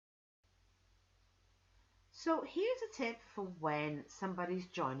So here's a tip for when somebody's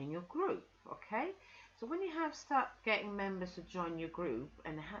joining your group, okay? So when you have start getting members to join your group,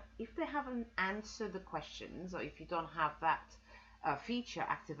 and if they haven't answered the questions, or if you don't have that feature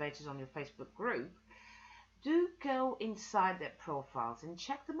activated on your Facebook group, do go inside their profiles and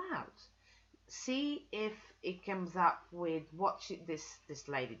check them out. See if it comes up with what this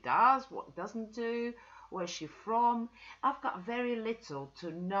lady does, what doesn't do, where's she from. I've got very little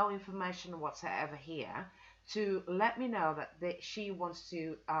to no information whatsoever here to let me know that she wants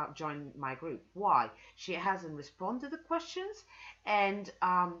to join my group. Why? She hasn't responded to the questions, and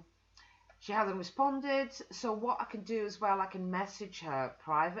she hasn't responded. So what I can do as well, I can message her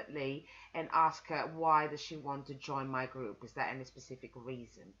privately and ask her why does she want to join my group. Is there any specific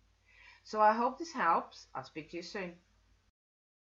reason? So I hope this helps. I'll speak to you soon.